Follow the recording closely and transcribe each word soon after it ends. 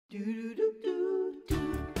We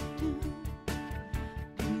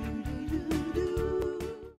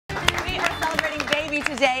are celebrating baby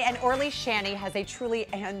today, and Orly Shani has a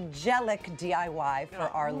truly angelic DIY for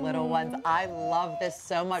our little ones. I love this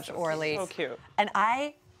so much, Orly. So cute. And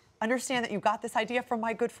I understand that you got this idea from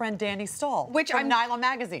my good friend Danny Stoll, from Nylon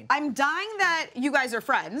Magazine. I'm dying that you guys are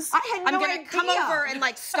friends. I had no I'm idea. gonna come over and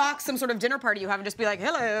like stalk some sort of dinner party you have and just be like,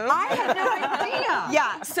 hello. I had no idea.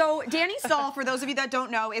 Yeah, so Danny Stoll, for those of you that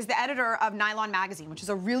don't know, is the editor of Nylon Magazine, which is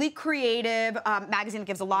a really creative magazine that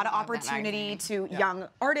gives a lot of opportunity to young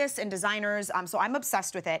artists and designers. So I'm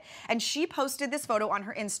obsessed with it. And she posted this photo on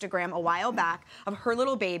her Instagram a while back of her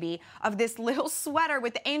little baby, of this little sweater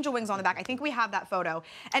with the angel wings on the back. I think we have that photo.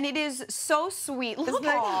 And it is so sweet. Isn't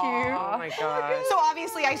that cute? Oh my God. So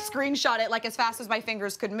obviously I screenshot it like as fast as my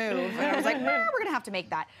fingers could move. And I was like, we're gonna have to make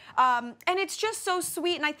that. And it's just so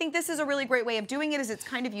sweet. And I think this is a really great way of doing it, is it's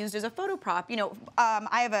kind of used as a photo prop. You know,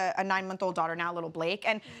 I have a 9-month-old daughter now, little Blake.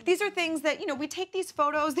 And these are things that, you know, we take these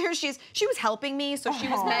photos. There she is. She was helping me, so she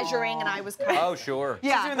was measuring and I was kind of. Oh, sure.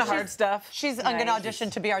 Yeah. She's doing the hard stuff. She's going to audition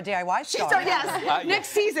to be our DIY star. Yes, next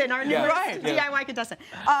season, our new Right. DIY contestant.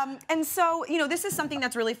 And so, you know, this is something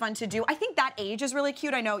that's really fun to do. I think that age is really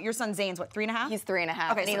cute. I know your son Zane's, what, 3.5? He's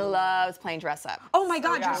 3.5, Okay, and he so- loves playing dress up. Oh my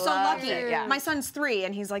God, you're so Loves lucky. it, yeah. My son's 3,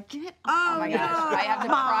 and he's like, get Oh my gosh, I have to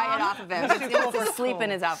pry it off of him. He wants to sleep in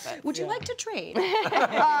his outfit. Would you like to trade?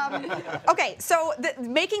 Okay, so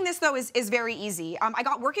making this though is very easy. I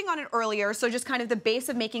got working on it earlier, so just kind of the base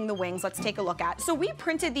of making the wings, let's take a look at. So we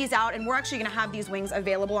printed these out, and we're actually gonna have these wings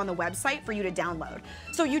available on the website for you to download.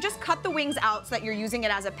 So you just cut the wings out so that you're using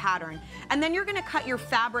it as a pattern, and then you're gonna cut your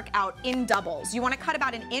fabric out in doubles. You wanna cut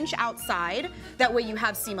about 1 inch outside, that way you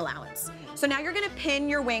have seam allowance. So now you're gonna pin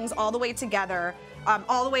your wings all the way together,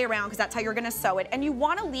 all the way around, because that's how you're gonna sew it. And you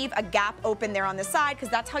wanna leave a gap open there on the side, because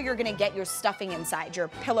that's how you're gonna get your stuffing inside, your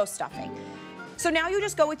pillow stuffing. So now you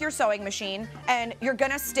just go with your sewing machine, and you're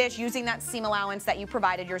gonna stitch using that seam allowance that you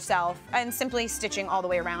provided yourself, and simply stitching all the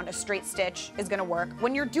way around. A straight stitch is gonna work.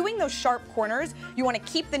 When you're doing those sharp corners, you wanna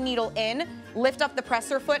keep the needle in, lift up the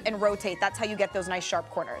presser foot, and rotate. That's how you get those nice sharp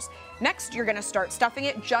corners. Next, you're gonna start stuffing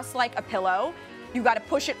it just like a pillow. You gotta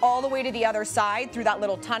push it all the way to the other side through that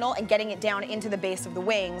little tunnel and getting it down into the base of the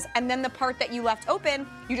wings. And then the part that you left open,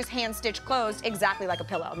 you just hand stitch closed exactly like a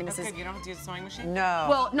pillow. I mean, this is. You don't have to use a sewing machine? No.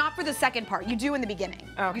 Well, not for the second part. You do in the beginning.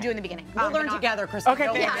 Okay. You do in the beginning. We'll learn together, Kristen. Okay,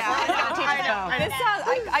 Don't thank worry. you. This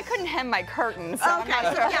sounds, I couldn't hem my curtains, so I'm Okay, not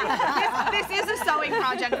so sure. yeah, this is a sewing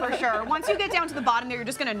project for sure. Once you get down to the bottom there, you're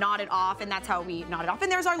just gonna knot it off, and that's how we knot it off.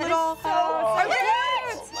 And there's our little.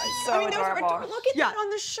 So adorable. Look at that on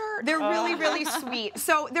the shirt. They're really, really sweet.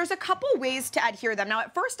 So there's a couple ways to adhere them. Now,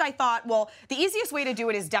 at first I thought, well, the easiest way to do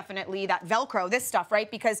it is definitely that Velcro, this stuff, right?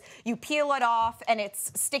 Because you peel it off and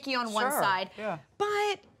it's sticky on one side. Yeah.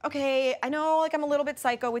 But, okay, I know like I'm a little bit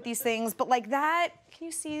psycho with these things, but like that, can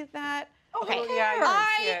you see that? Okay, Oh, yeah, you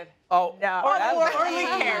can see it. Oh, Orly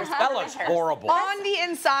cares. that looks horrible. On the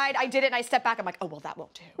inside, I did it and I stepped back. I'm like, oh, well, that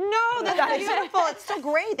won't do. No, that's beautiful. It's so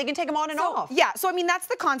great. They can take them on and off. Yeah, so I mean, that's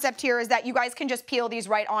the concept here, is that you guys can just peel these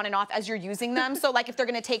right on and off as you're using them. So like if they're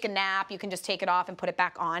gonna take a nap, you can just take it off and put it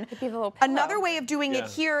back on. be the little pillow. Another way of doing it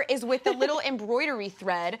here is with the little embroidery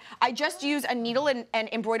thread. I just use a needle and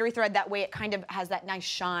embroidery thread, that way it kind of has that nice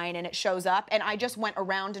shine and it shows up, and I just went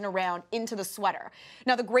around and around into the sweater.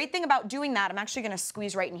 Now the great thing about doing that, I'm actually gonna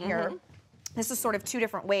squeeze right in here. This is sort of 2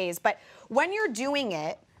 different ways, but when you're doing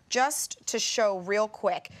it, just to show real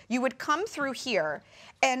quick, you would come through here,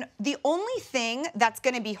 and the only thing that's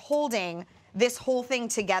gonna be holding this whole thing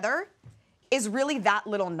together is really that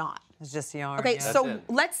little knot. It's just yarn. Okay, yeah. so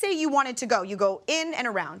let's say you wanted to go. You go in and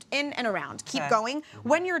around, keep going.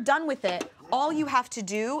 When you're done with it, all you have to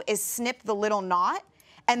do is snip the little knot,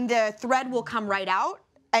 and the thread will come right out,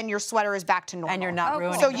 and your sweater is back to normal. And you're not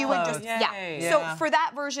ruining So the you would clothes. just, Yay. So for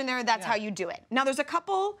that version there, that's how you do it. Now there's a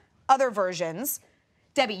couple other versions.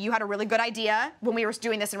 Debbie, you had a really good idea when we were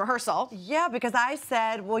doing this in rehearsal. Yeah, because I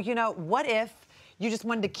said, well, you know, what if you just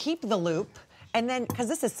wanted to keep the loop, and then, because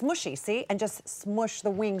this is smushy, see? And just smush the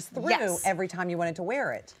wings through every time you wanted to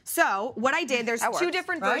wear it. So what I did, there's That 2 works.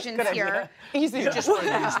 different Right? versions Good here. Easy. Just want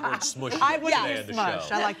to use the word smushy. I would today use on the smush.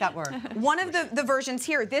 show. I like that word. One of the versions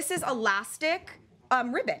here, this is elastic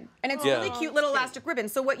ribbon, and it's really cute little elastic ribbon.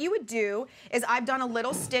 So what you would do is, I've done a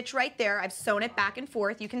little stitch right there. I've sewn it back and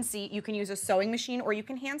forth. You can see, you can use a sewing machine or you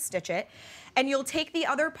can hand stitch it. And you'll take the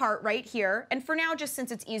other part right here, and for now, just since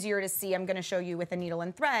it's easier to see, I'm gonna show you with a needle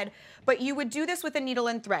and thread, but you would do this with a needle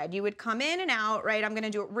and thread. You would come in and out, right? I'm gonna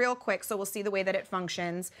do it real quick so we'll see the way that it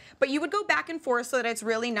functions. But you would go back and forth so that it's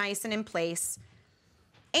really nice and in place.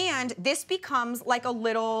 And this becomes like a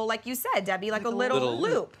little, like you said, Debbie, like a little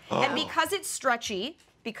loop. And because it's stretchy,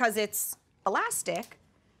 because it's elastic,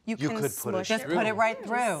 you can could put it smush Just put it right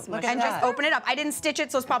through. Look at and that. just open it up. I didn't stitch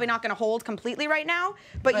it, so it's probably not going to hold completely right now,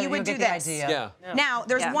 but you would do get the this. idea. Yeah. Now,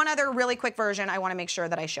 there's one other really quick version I want to make sure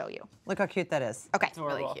that I show you. Look how cute that is. Okay.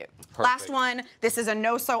 Really cute. Last one. This is a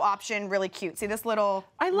no-sew option, really cute. See this little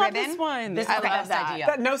I love ribbon? this one. This is the best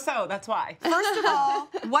idea. No sew, that's why. First of all,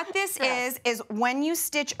 what this is when you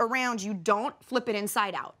stitch around, you don't flip it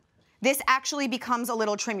inside out. This actually becomes a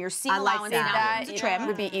little trim. Your seam allowance That to trim.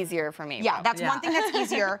 would be easier for me. Yeah, that's one thing that's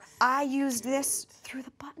easier. I used this through the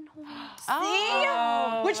buttonhole.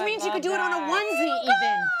 See? Which means you could do it on a onesie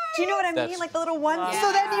even. Do you know what I mean? That's- Like the little onesie.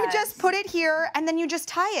 So then you just put it here and then you just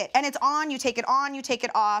tie it. And it's on, you take it on, you take it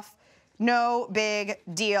off. No big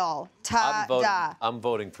deal. Ta-da. I'm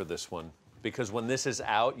voting for this one. Because when this is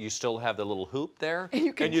out, you still have the little hoop there,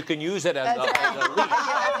 and you can use it as a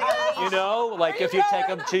leash. You know, like if you take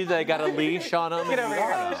them to, they got a leash on them.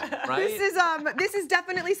 Right? This is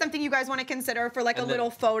definitely something you guys want to consider for like a And then- little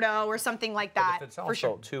photo or something like that. But it's for also,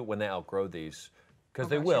 sure. too, when they outgrow these, because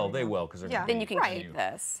they will, because they're Yeah. gonna Then be you can Right. keep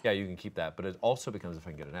this. Yeah, you can keep that, but it also becomes, if I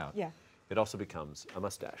can get it out, Yeah. it also becomes a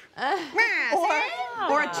mustache.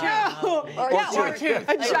 Or a tooth. Or two.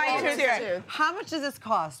 A giant tooth. How much does this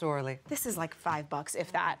cost, Orly? This is like $5,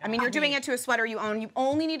 if that. I mean, you're doing it to a sweater you own. You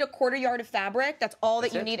only need a 1/4 yard of fabric. That's all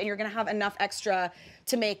that you need, and you're gonna have enough extra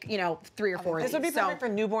to make, 3 or 4 of This would be these. perfect for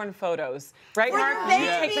newborn photos, right, For Mark? your You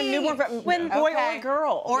take the baby. newborn, when boy or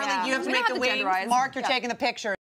girl. Orly, Yeah. you have to We make don't the have to wings. genderize. Mark, you're taking the picture.